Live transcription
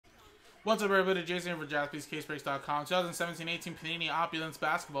What's up, everybody? Jason here for JaspysCaseBreaks.com. 2017-18 Panini Opulence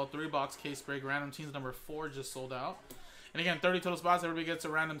Basketball 3-box case break. Random teams number 4 just sold out. And again, 30 total spots. Everybody gets a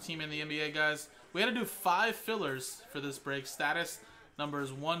random team in the NBA, guys. We had to do 5 fillers for this break. Status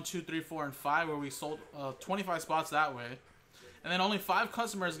numbers 1, 2, 3, 4, and 5, where we sold 25 spots that way. And then only 5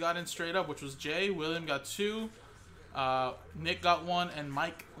 customers got in straight up, which was Jay, William got 2, Nick got 1, and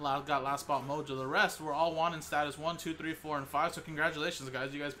Mike got last spot mojo. The rest were all 1 in status 1, 2, 3, 4, and 5. So congratulations,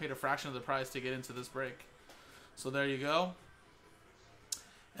 guys. You guys paid a fraction of the price to get into this break. So there you go.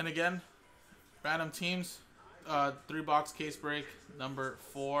 And again, random teams, 3-box case break number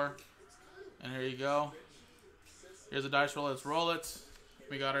 4. And here you go. Here's a dice roll. Let's roll it.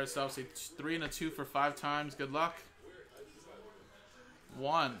 We got ourselves a 3 and a 2 for 5 times. Good luck.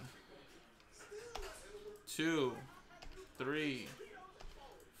 1, 2, 3,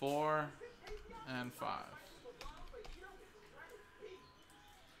 4, and 5.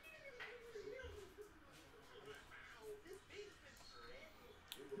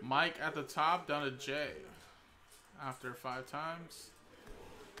 Mike at the top, down to Jay after 5 times.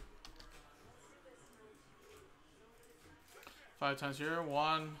 5 times here.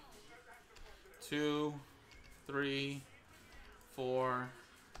 1, 2, 3, 4.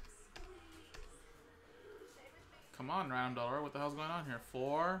 Come on, random dollar. What the hell's going on here?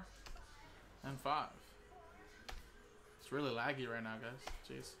 4 and 5. It's really laggy right now, guys.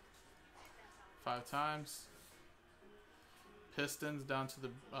 Jeez. 5 times. Pistons down to the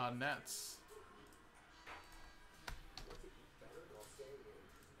Nets.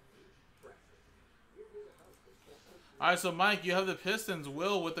 Alright, so Mike, you have the Pistons.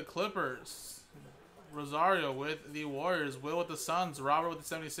 Will with the Clippers. Rosario with the Warriors, Will with the Suns, Robert with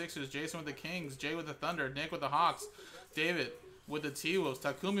the 76ers, Jason with the Kings, Jay with the Thunder, Nick with the Hawks, David with the T-Wolves,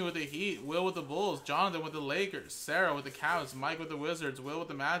 Takumi with the Heat, Will with the Bulls, Jonathan with the Lakers, Sarah with the Cavs, Mike with the Wizards, Will with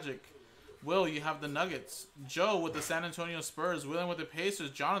the Magic. Will, you have the Nuggets, Joe with the San Antonio Spurs, William with the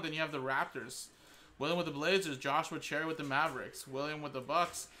Pacers, Jonathan, you have the Raptors, William with the Blazers, Joshua Cherry with the Mavericks, William with the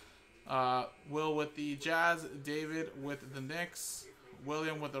Bucks, Will with the Jazz, David with the Knicks,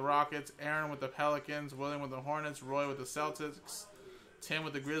 William with the Rockets, Aaron with the Pelicans, William with the Hornets, Roy with the Celtics, Tim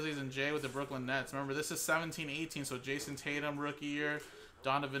with the Grizzlies, and Jay with the Brooklyn Nets. Remember, this is 17-18, so Jason Tatum, rookie year,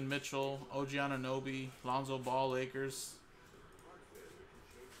 Donovan Mitchell, OG Anunoby, Lonzo Ball, Lakers.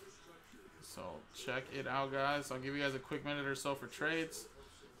 So check it out, guys. I'll give you guys a quick minute or so for trades.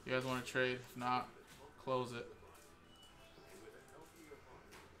 If you guys want to trade, if not, close it.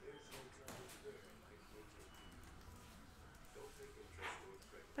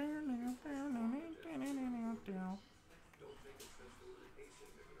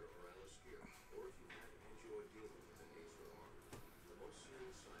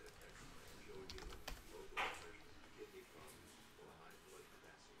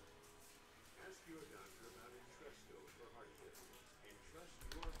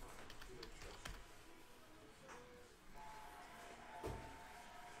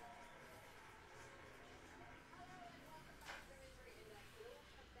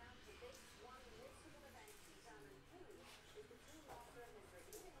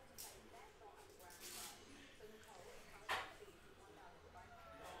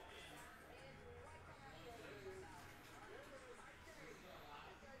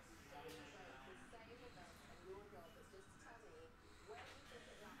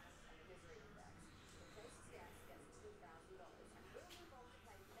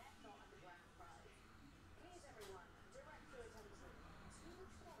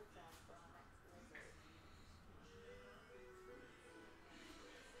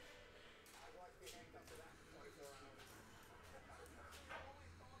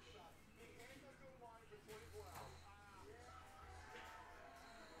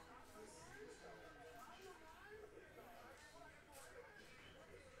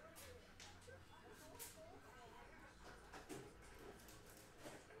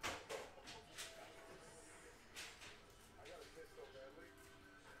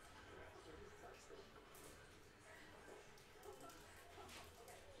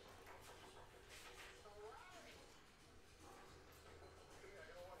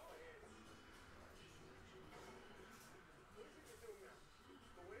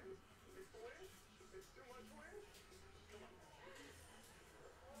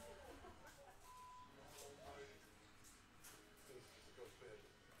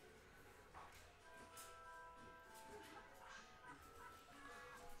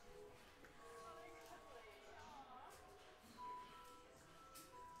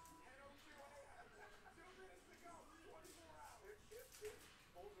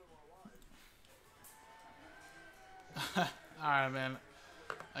 Alright, man.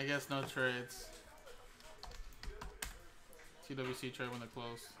 I guess no trades. TWC trade when they're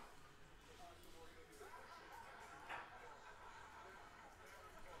closed.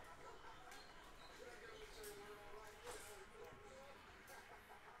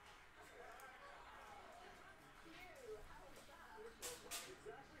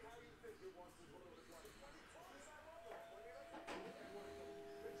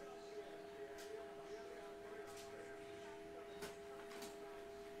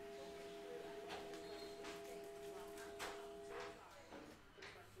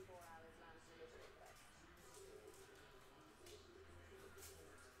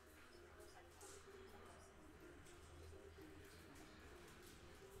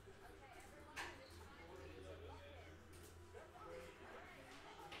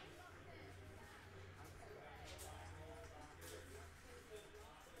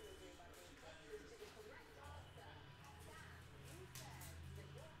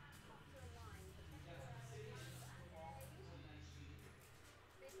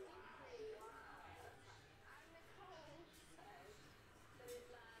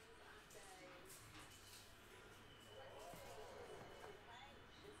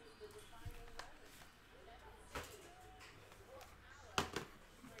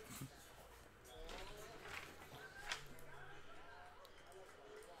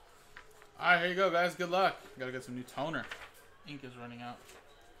 Alright, here you go, guys. Good luck. Gotta get some new toner. Ink is running out.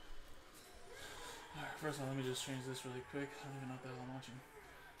 Alright, first of all, let me just change this really quick. I don't even know what the hell I'm watching.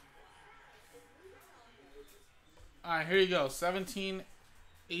 Alright, here you go.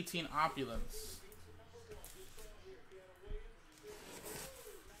 17-18 Opulence.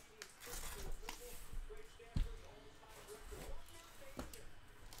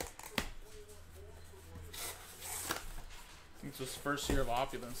 I think it's his first year of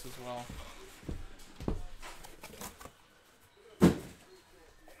Opulence as well.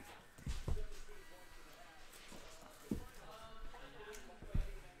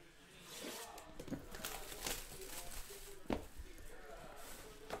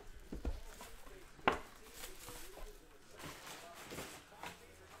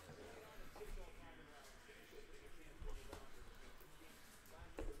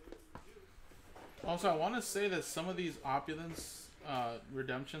 Also, I want to say that some of these Opulence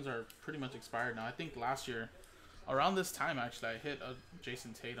redemptions are pretty much expired now. I think last year, around this time, actually, I hit a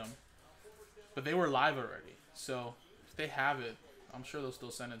Jason Tatum. But they were live already. So, if they have it, I'm sure they'll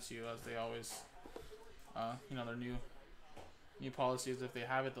still send it to you, as they always, you know, their new policies. If they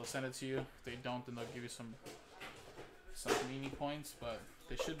have it, they'll send it to you. If they don't, then they'll give you some Panini points. But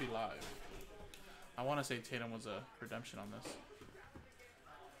they should be live. I want to say Tatum was a redemption on this.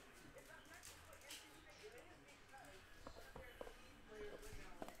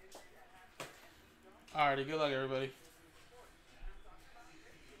 Alrighty, good luck, everybody.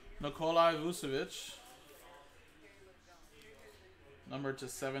 Nikolai Vucevic. Number to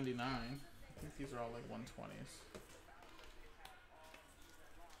 79. I think these are all like 120s.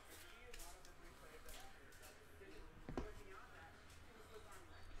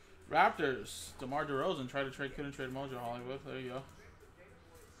 Raptors. DeMar DeRozan tried to trade, couldn't trade Mojo Hollywood. There you go.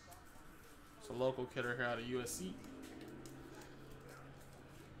 It's a local kidder here out of USC.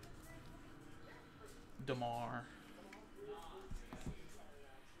 DeMar.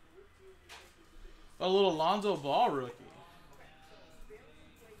 A little Lonzo Ball rookie.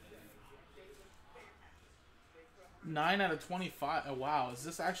 9 out of 25. Oh, wow. Is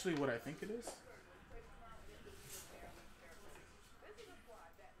this actually what I think it is?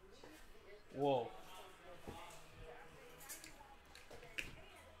 Whoa.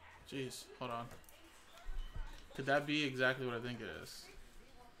 Jeez. Hold on. Could that be exactly what I think it is?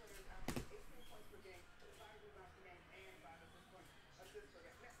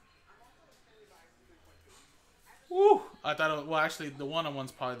 Woo! I thought it, well, actually, the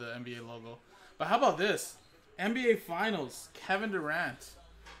one-on-one's probably the NBA logo. But how about this? NBA Finals, Kevin Durant.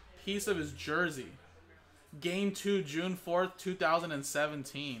 Piece of his jersey. Game 2, June 4th,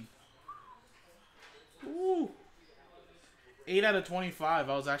 2017. Woo! 8 out of 25.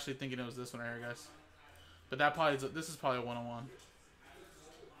 I was actually thinking it was this one right here, guys. But that probably is, this is probably a one-on-one.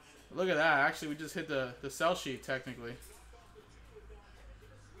 Look at that. Actually, we just hit the sell sheet, technically.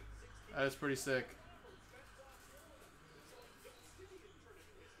 That is pretty sick.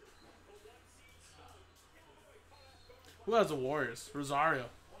 Who has the Warriors? Rosario.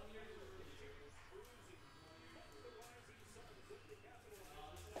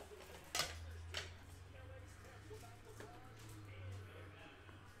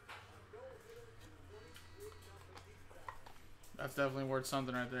 That's definitely worth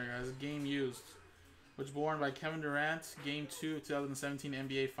something right there, guys. Game used. which born by Kevin Durant, Game 2 of 2017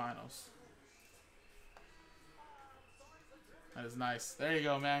 NBA Finals. That is nice. There you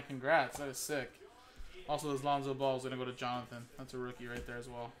go, man. Congrats. That is sick. Also, this Lonzo Ball is going to go to Jonathan. That's a rookie right there as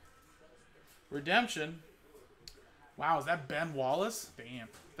well. Redemption. Wow, is that Ben Wallace? Damn.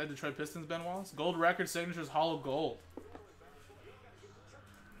 Is that Detroit Pistons Ben Wallace? Gold record signatures, hollow gold.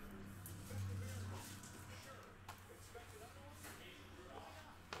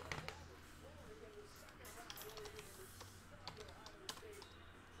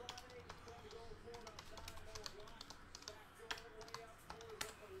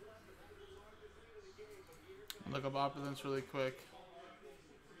 Look up Opulence really quick.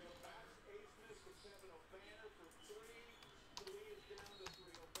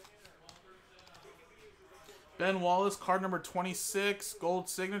 Ben Wallace, card number 26, gold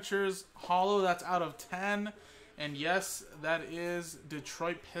signatures, hollow, that's out of 10. And yes, that is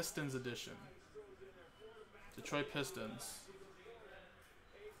Detroit Pistons edition. Detroit Pistons.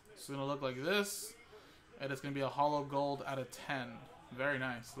 It's going to look like this. And it's going to be a hollow gold out of 10. Very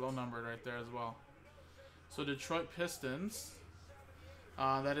nice. Low numbered right there as well. So Detroit Pistons.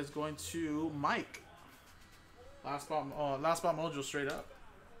 That is going to Mike. Last spot mojo straight up.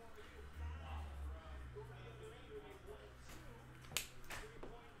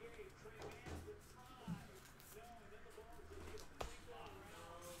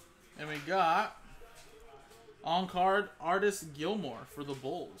 And we got on card Artist Gilmore for the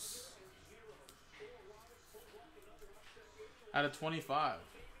Bulls. Out of 25.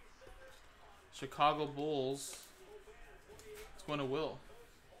 Chicago Bulls. It's going to Will.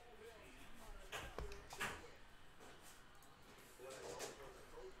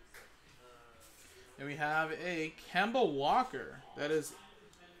 And we have a Kemba Walker. That is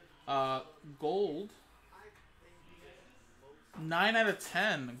gold. 9 out of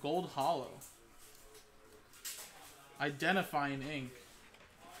 10. Gold hollow. Identifying ink.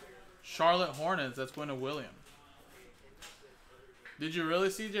 Charlotte Hornets. That's going to William. Did you really,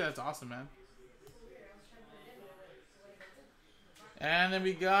 CJ? That's awesome, man. And then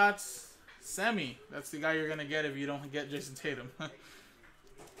we got Semi. That's the guy you're going to get if you don't get Jason Tatum.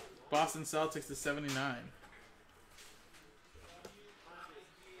 Boston Celtics to 79.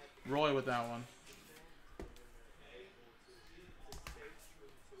 Roy with that one.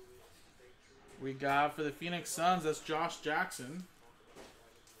 We got for the Phoenix Suns, that's Josh Jackson.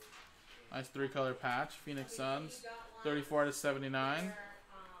 Nice 3-color patch. Phoenix Suns, 34 out of 79.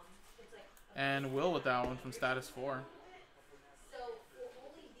 And Will with that one from Status 4.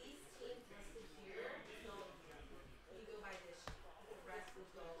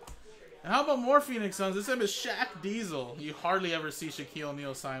 And how about more Phoenix Suns? This time is Shaq Diesel. You hardly ever see Shaquille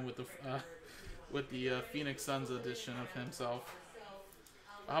O'Neal sign with the Phoenix Suns edition of himself.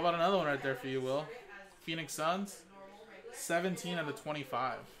 How about another one right there for you, Will? Phoenix Suns, 17 out of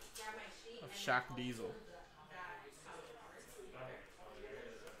 25 of Shaq Diesel.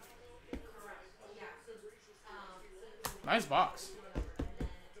 Nice box.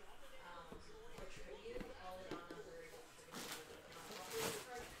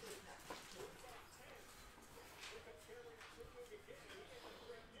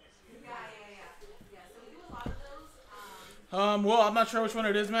 Well, I'm not sure which one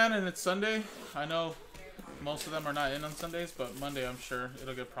it is, man, and it's Sunday. I know most of them are not in on Sundays, but Monday I'm sure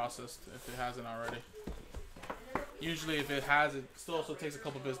it'll get processed if it hasn't already. Usually if it has, it still also takes a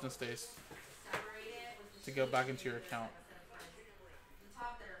couple business days to go back into your account.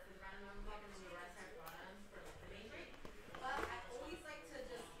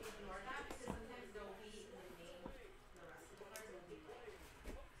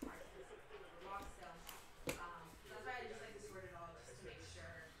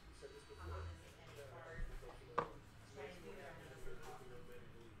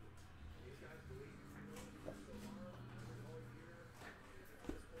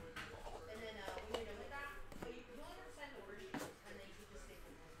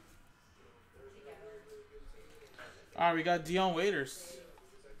 Alright, we got Dion Waiters.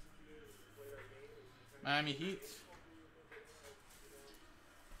 Miami Heat.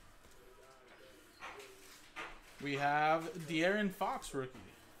 We have De'Aaron Fox rookie.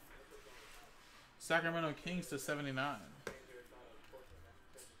 Sacramento Kings to 79.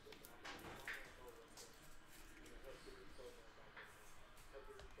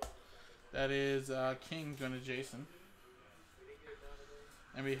 That is Kings going to Jason.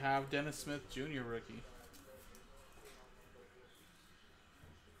 And we have Dennis Smith Jr. rookie.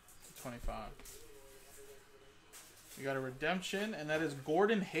 25. We got a redemption, and that is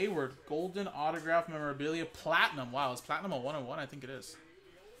Gordon Hayward, Golden Autograph Memorabilia Platinum. Wow, is Platinum a 101? I think it is.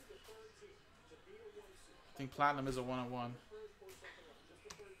 think Platinum is a 1/1.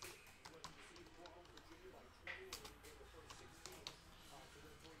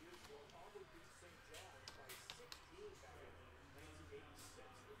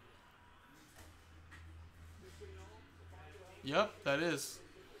 Yep, that is.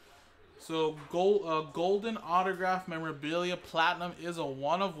 So golden autograph memorabilia Platinum is a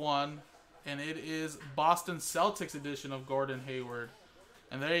 1/1, and it is Boston Celtics edition of Gordon Hayward.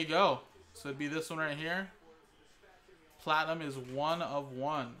 And there you go. So it'd be this one right here. Platinum is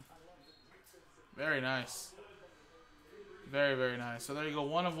 1/1. Very nice. Very, very nice. So there you go,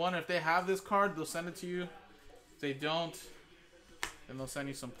 1/1. If they have this card, they'll send it to you. If they don't, then they'll send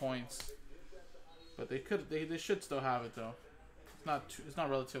you some points. But they should still have it though. It's not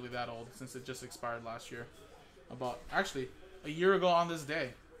relatively that old since it just expired last year. Actually a year ago on this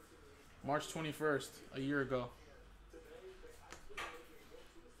day, March 21st, a year ago.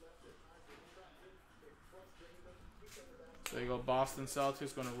 So there you go, Boston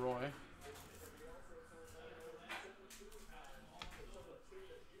Celtics going to Roy.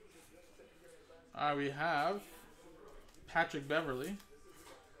 Alright, we have Patrick Beverly,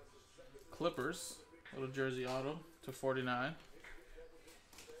 Clippers, little jersey auto to 49.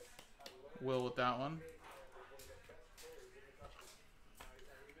 Will with that one.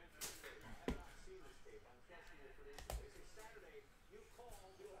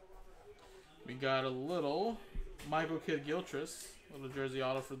 We got a little Michael Kidd-Gilchrist, little jersey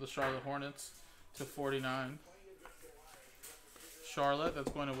auto for the Charlotte Hornets to 49. Charlotte,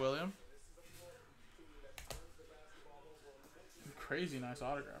 that's going to William. Crazy nice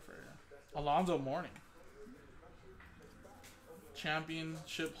autograph right here. Alonzo Mourning.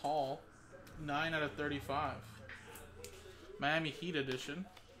 Championship Hall, 9/35. Miami Heat edition.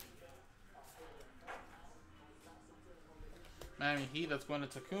 Miami Heat, that's going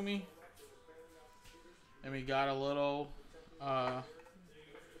to Takumi. And we got a little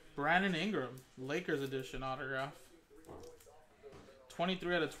Brandon Ingram, Lakers edition autograph.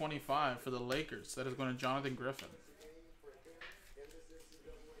 23/25 for the Lakers. That is going to Jonathan Griffin.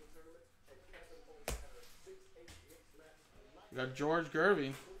 We got George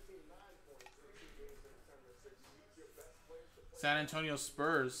Gervin. San Antonio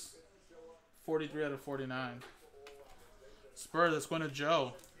Spurs. 43/49. Spurs, that's going to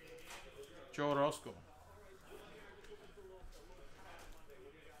Joe. Joe Orozco.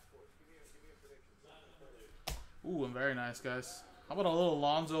 Ooh, and very nice, guys. How about a little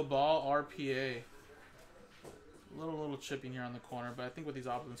Lonzo Ball RPA? Little chipping here on the corner, but I think with these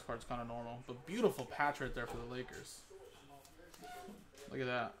Opulence cards, kind of normal. But beautiful patch right there for the Lakers. Look at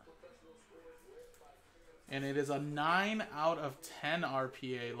that. And it is a 9/10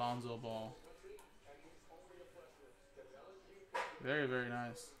 RPA Lonzo Ball. Very, very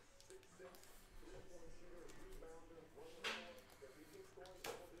nice.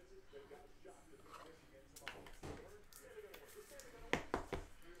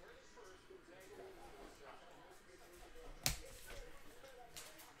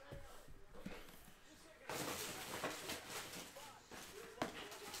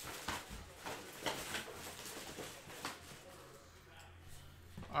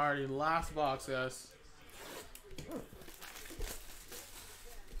 Alrighty, last box, guys.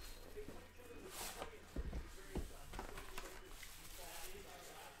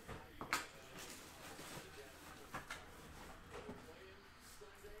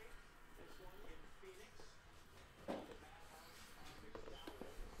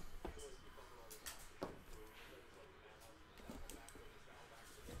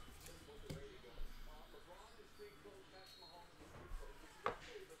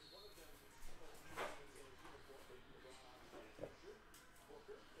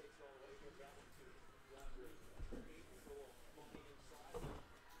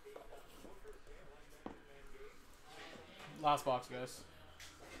 Last box, guys.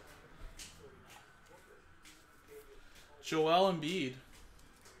 Joel Embiid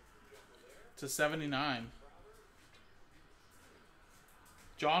to 79.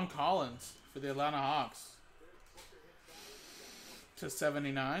 John Collins for the Atlanta Hawks to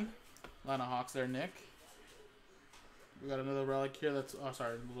 79. Atlanta Hawks there, Nick. We got another relic here that's, oh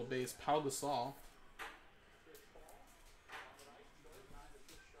sorry, a little base. Pau Gasol.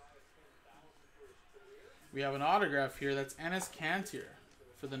 We have an autograph here. That's Enes Kanter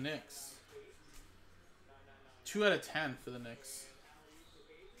for the Knicks. 2/10 for the Knicks.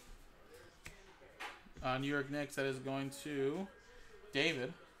 New York Knicks, that is going to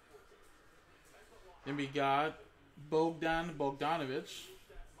David. Then we got Bogdan Bogdanovic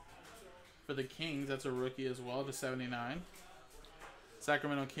for the Kings. That's a rookie as well, to 79.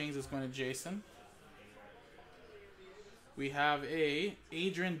 Sacramento Kings is going to Jason. We have a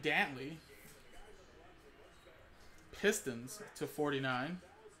Adrian Dantley. Pistons to 49.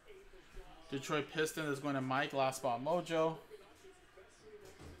 Detroit Pistons is going to Mike, last spot mojo.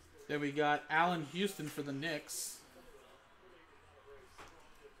 Then we got Allen Houston for the Knicks.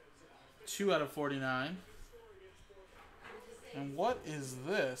 2 out of 49. And what is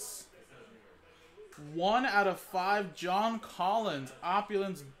this? 1 out of 5, John Collins,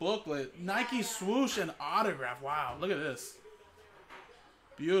 Opulence booklet, Nike swoosh and autograph. Wow, look at this.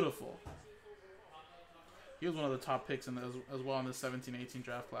 Beautiful. He was one of the top picks in as well in the 17-18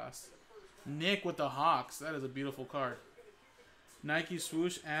 draft class. Nick with the Hawks. That is a beautiful card. Nike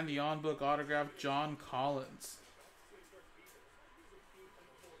swoosh and the on-book autograph, John Collins.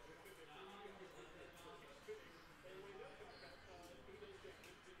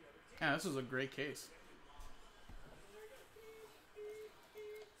 Yeah, this is a great case.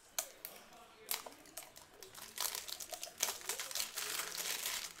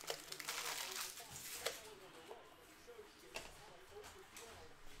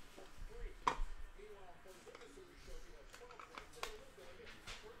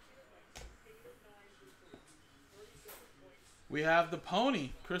 We have the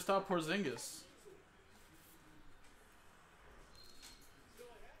Pony, Kristaps Porzingis.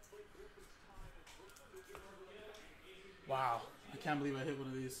 Wow, I can't believe I hit one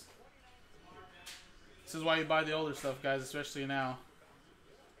of these. This is why you buy the older stuff, guys, especially now.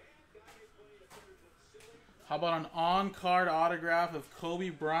 How about an on-card autograph of Kobe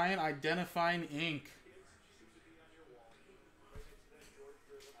Bryant, identifying ink?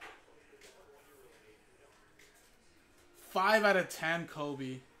 Five out of 10,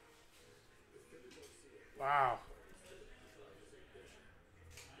 Kobe. Wow.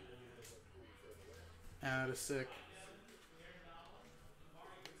 And that is sick.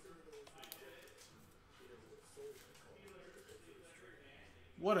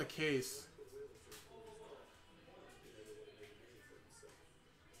 What a case.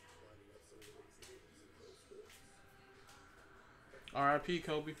 RIP,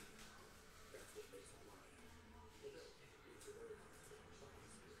 Kobe.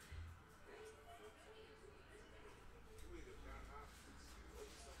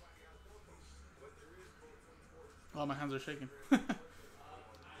 Oh, my hands are shaking.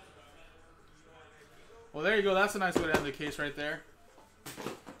 Well, there you go. That's a nice way to end the case right there.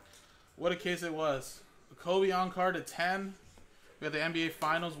 What a case it was. A Kobe on card to 10. We got the NBA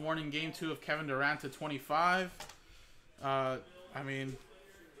Finals warning game 2 of Kevin Durant to 25. I mean,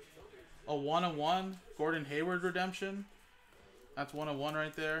 a 1-of-1 Gordon Hayward redemption. That's 1-of-1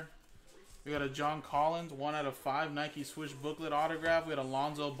 right there. We got a John Collins 1 out of 5 Nike swoosh booklet autograph. We got a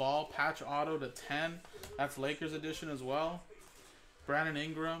Lonzo Ball patch auto to 10. That's Lakers edition as well. Brandon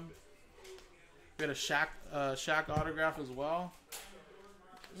Ingram. We got a Shaq autograph as well.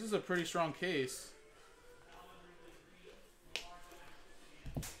 This is a pretty strong case.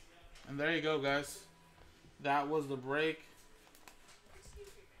 And there you go, guys. That was the break.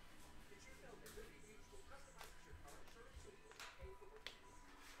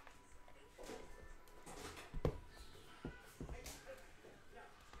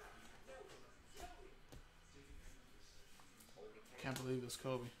 Can't believe this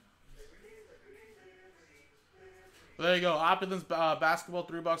Kobe. Well, there you go. Opulence basketball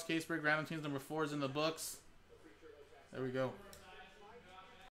 3-box case break. Random teams number 4 is in the books. There we go.